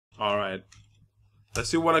Alright. Let's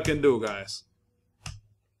see what I can do, guys.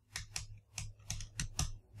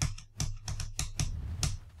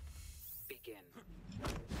 Begin.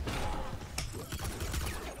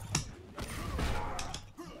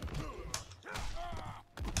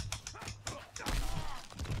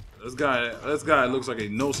 This guy looks like he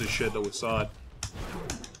knows his shit though with sod.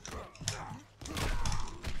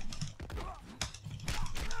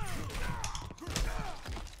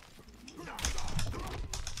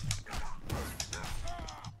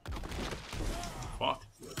 Fuck.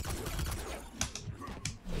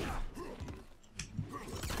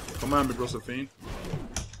 Come on, Josephine.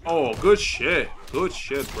 Oh, good shit. Good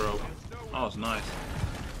shit, bro. That was nice.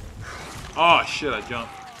 Oh shit, I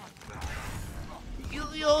jumped.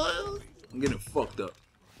 I'm getting fucked up.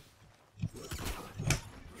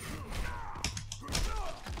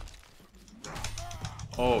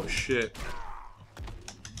 Oh shit.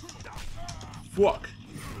 Fuck.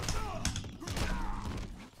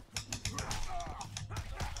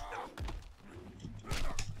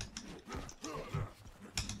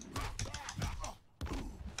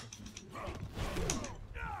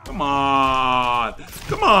 Come on.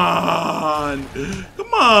 Come on.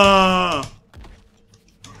 Come on.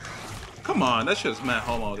 Come on, that shit's mad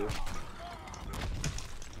homo, dude.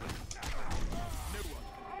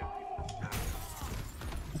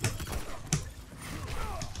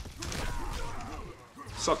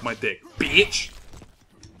 Suck my dick, bitch.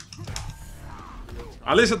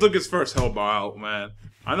 At least I took his first hell bar out, man.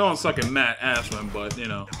 I know I'm sucking mad ass, man, but, you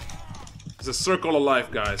know. It's a circle of life,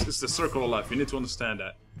 guys. It's the circle of life. You need to understand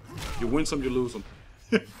that. You win some, you lose some.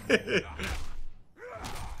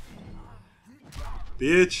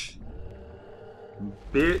 Bitch.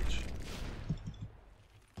 Bitch.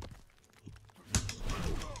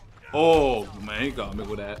 Oh, man, he got me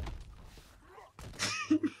with that.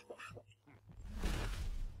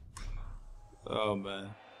 Oh, man.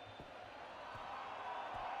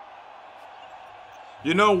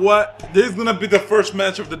 You know what? This is gonna be the first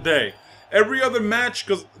match of the day. Every other match,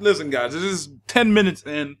 because, listen, guys, this is 10 minutes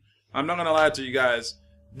in. I'm not gonna lie to you guys.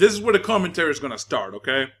 This is where the commentary is gonna start,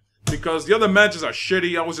 okay? Because the other matches are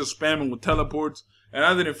shitty. I was just spamming with teleports, and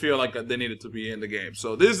I didn't feel like they needed to be in the game.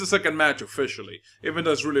 So this is the second match officially, even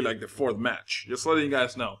though it's really like the fourth match. Just letting you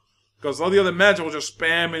guys know. Because all the other matches I was just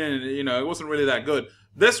spamming, and, you know, it wasn't really that good.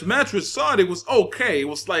 This match with Saudi was okay. It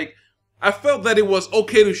was like, I felt that it was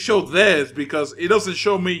okay to show this, because it doesn't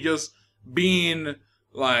show me just being,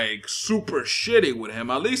 like, super shitty with him.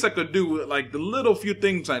 At least I could do, like, the little few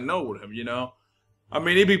things I know with him, you know? I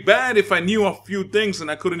mean, it'd be bad if I knew a few things and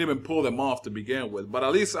I couldn't even pull them off to begin with. But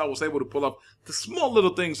at least I was able to pull off the small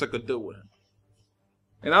little things I could do with him.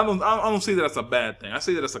 And I don't see that as a bad thing. I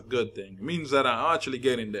see that as a good thing. It means that I'm actually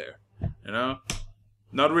getting there, you know?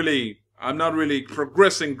 I'm not really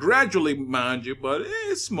progressing gradually, mind you, but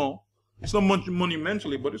it's small. It's not much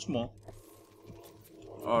monumentally, but it's small.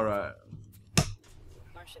 Alright.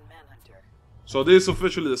 Martian Manhunter. So this is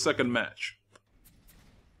officially the second match.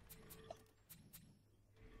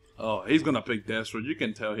 Oh, he's gonna pick Deathstroke. You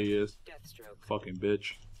can tell he is. Deathstroke. Fucking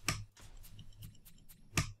bitch.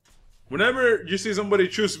 Whenever you see somebody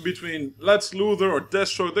choose between Lex Luthor or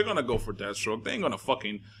Deathstroke, they're gonna go for Deathstroke. They ain't gonna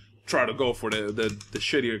fucking try to go for the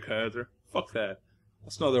shittier character. Fuck that.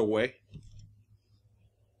 That's not their way.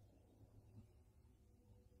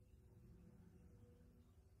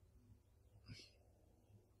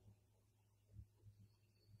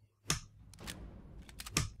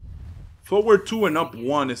 Forward 2 and up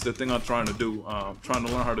 1 is the thing I'm trying to do. Trying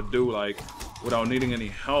to learn how to do, like, without needing any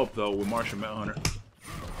help, though, with Martian Manhunter.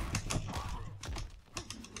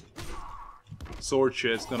 Sword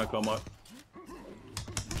shit's gonna come up.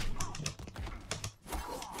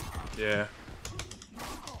 Yeah.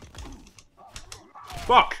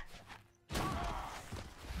 Fuck!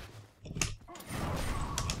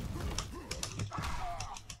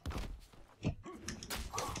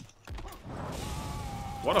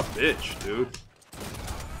 What a bitch, dude.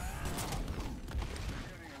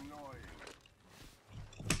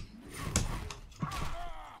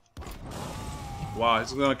 Wow,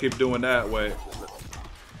 he's gonna keep doing that way.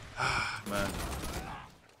 Man.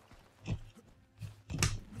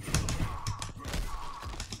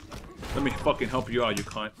 Let me fucking help you out, you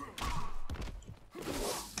cunt.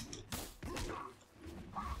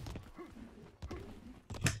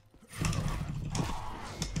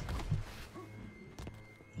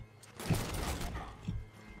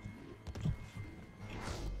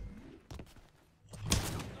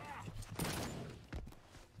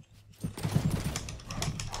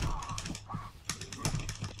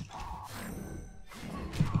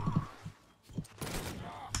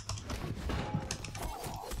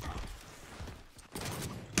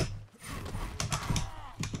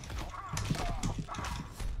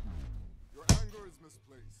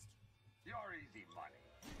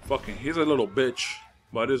 Fucking, he's a little bitch,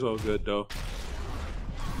 but it's all good though.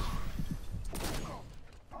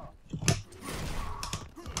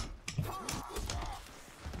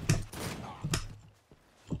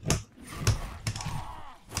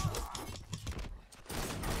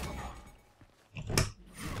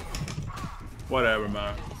 Whatever,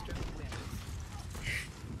 man.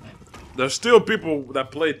 There's still people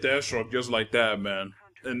that play Deathstroke just like that, man.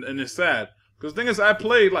 And it's sad. Because the thing is, I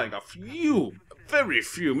played like a few, very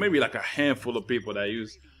few, maybe like a handful of people that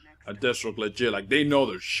use a Deathstroke legit. Like, they know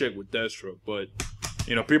their shit with Deathstroke. But,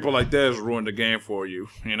 you know, people like that ruin the game for you.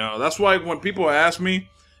 You know, that's why when people ask me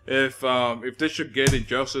if they should get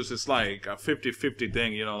Injustice, it's like a 50-50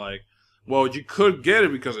 thing, you know, like, well, you could get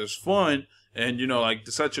it because it's fun. And, you know, like,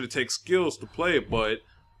 this actually takes skills to play it. But,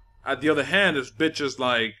 at the other hand, there's bitches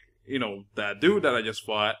like, you know, that dude that I just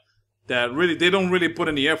fought, that really, they don't really put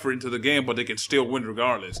any effort into the game, but they can still win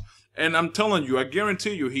regardless. And I'm telling you, I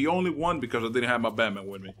guarantee you, he only won because I didn't have my Batman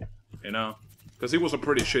with me, you know? Because he was a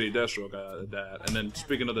pretty shitty Deathstroke at that. And then,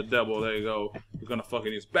 speaking of the devil, there you go, you're gonna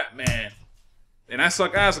fucking use Batman. And I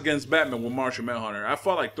suck ass against Batman with Martian Manhunter. I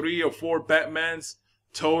fought like 3 or 4 Batmans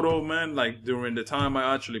total, man, like, during the time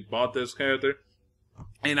I actually bought this character.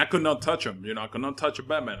 And I could not touch him, you know, I could not touch a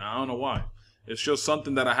Batman. I don't know why. It's just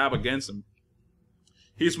something that I have against him.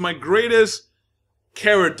 He's my greatest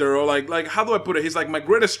character, or like how do I put it? He's like my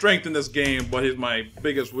greatest strength in this game, but he's my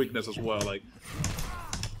biggest weakness as well. Like,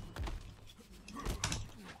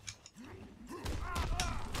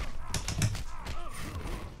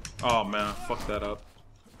 oh man, fuck that up.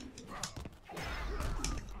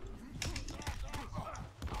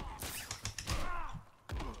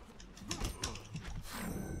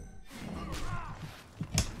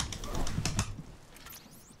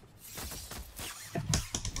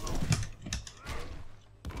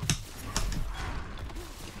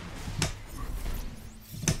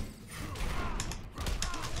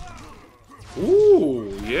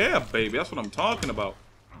 Ooh, yeah, baby. That's what I'm talking about.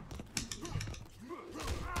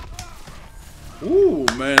 Ooh,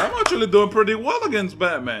 man. I'm actually doing pretty well against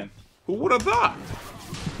Batman. Who would have thought?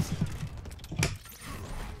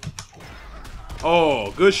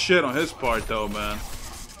 Oh, good shit on his part, though, man.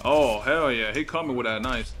 Oh, hell yeah. He coming with that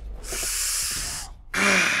nice.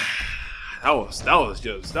 That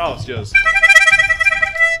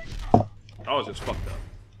was just fucked up.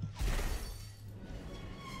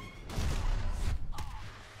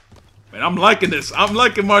 Man, I'm liking this. I'm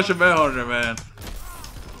liking Martian Manhunter, man.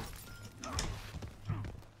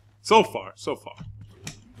 So far.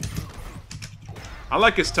 I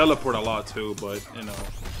like his teleport a lot too, but, you know,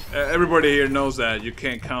 everybody here knows that you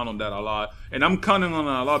can't count on that a lot. And I'm counting on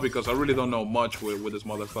it a lot because I really don't know much with this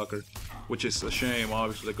motherfucker. Which is a shame,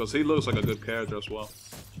 obviously, because he looks like a good character as well.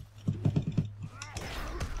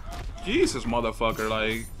 Jesus, motherfucker,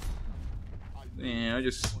 like... Yeah,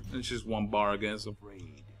 it's just one bar against him.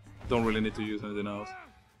 Don't really need to use anything else.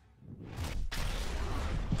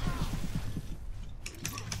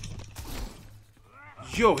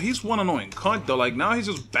 Yo, he's one annoying cunt though. Like, now he's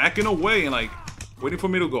just backing away and like waiting for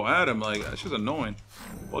me to go at him. Like, that's just annoying.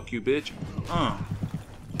 Fuck you, bitch. I'm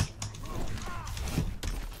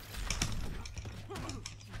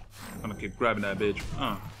gonna keep grabbing that bitch.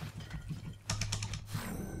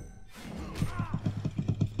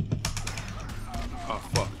 Oh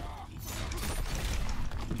fuck.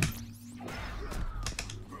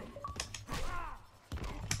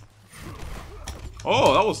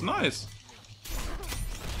 Oh, that was nice.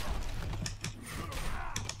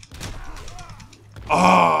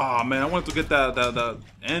 Ah, man, I wanted to get that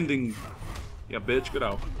ending. Yeah, bitch, get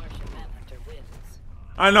out.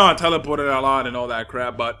 I know I teleported a lot and all that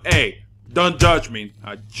crap, but hey, don't judge me.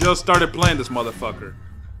 I just started playing this motherfucker.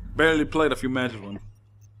 Barely played a few matches with him.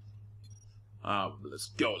 Let's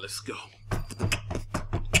go.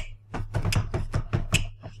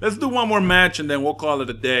 Let's do one more match and then we'll call it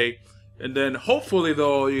a day. And then hopefully,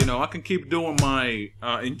 though, you know, I can keep doing my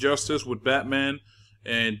Injustice with Batman.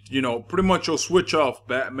 And, you know, pretty much you'll switch off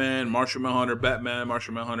Batman, Martian Manhunter, Batman,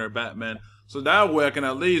 Martian Manhunter, Batman. So that way I can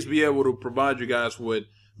at least be able to provide you guys with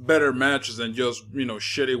better matches than just, you know,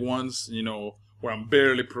 shitty ones, you know, where I'm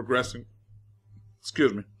barely progressing.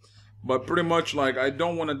 Excuse me. But pretty much, like, I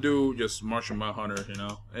don't want to do just Martian Manhunter, you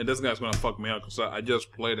know. And this guy's going to fuck me up because I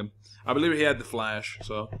just played him. I believe he had the Flash,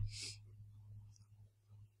 so...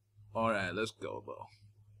 Alright, let's go, bro.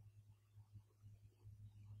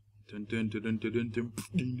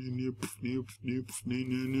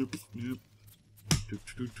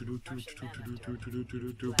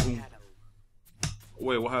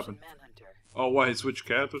 Wait, what happened? Oh, why he switched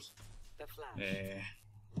characters? Yeah.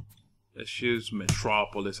 Let's use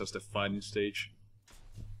Metropolis as the fighting stage.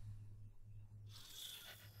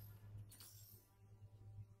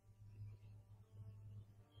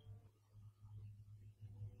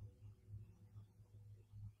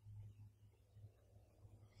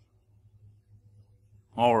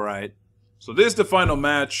 Alright. So this is the final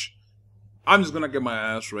match. I'm just gonna get my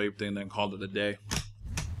ass raped and then call it a day.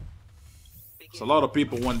 So a lot of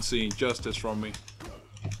people want to see injustice from me.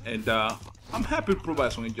 And I'm happy to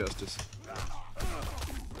provide some injustice.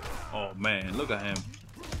 Oh man, look at him.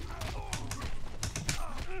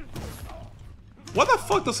 What the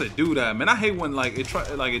fuck does it do that, man? I hate when like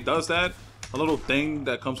it does that. A little thing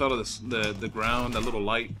that comes out of the ground, that little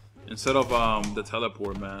light, instead of the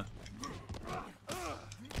teleport, man.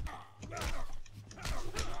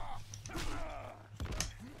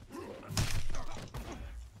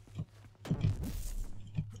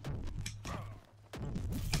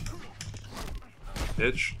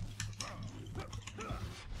 Bitch.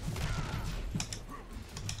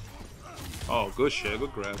 Oh, good shit,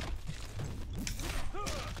 good grab.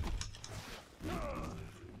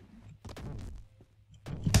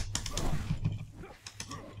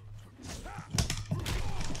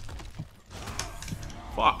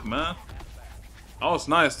 Fuck, man. That was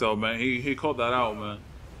nice though, man. He called that out, man.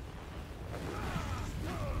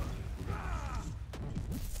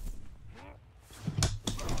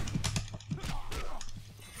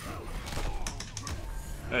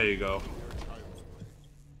 There you go.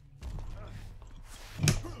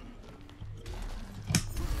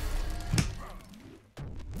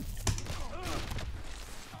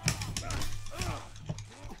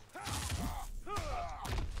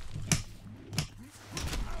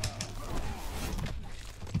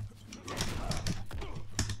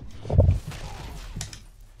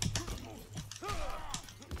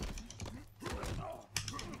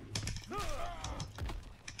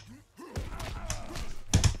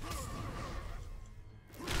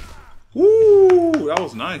 Woo! That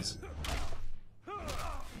was nice.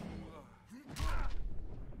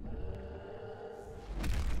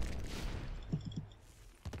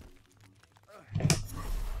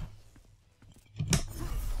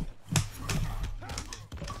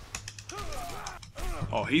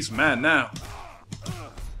 Oh, he's mad now.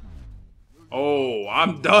 Oh,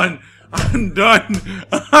 I'm done. I'm done.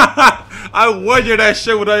 I wondered that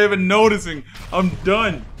shit without even noticing. I'm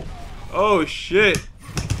done. Oh shit.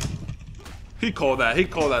 He called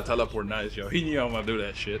that teleport nice, yo. He knew I'm gonna do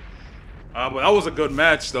that shit. But that was a good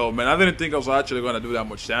match, though, man. I didn't think I was actually gonna do that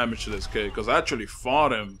much damage to this kid, because I actually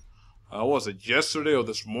fought him. Was it yesterday or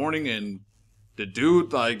this morning? And the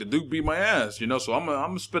dude beat my ass, you know. So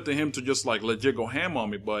I'm expecting him to just like legit go ham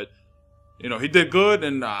on me, but you know he did good,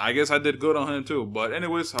 and I guess I did good on him too. But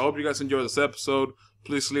anyways, I hope you guys enjoyed this episode.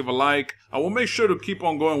 Please leave a like. I will make sure to keep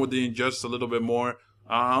on going with the injustice a little bit more.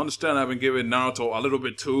 I understand I've been giving Naruto a little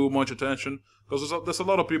bit too much attention, because there's a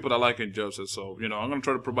lot of people that like injustice. So, you know, I'm going to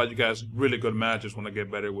try to provide you guys really good matches when I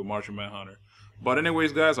get better with Martian Manhunter. But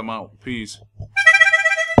anyways, guys, I'm out. Peace.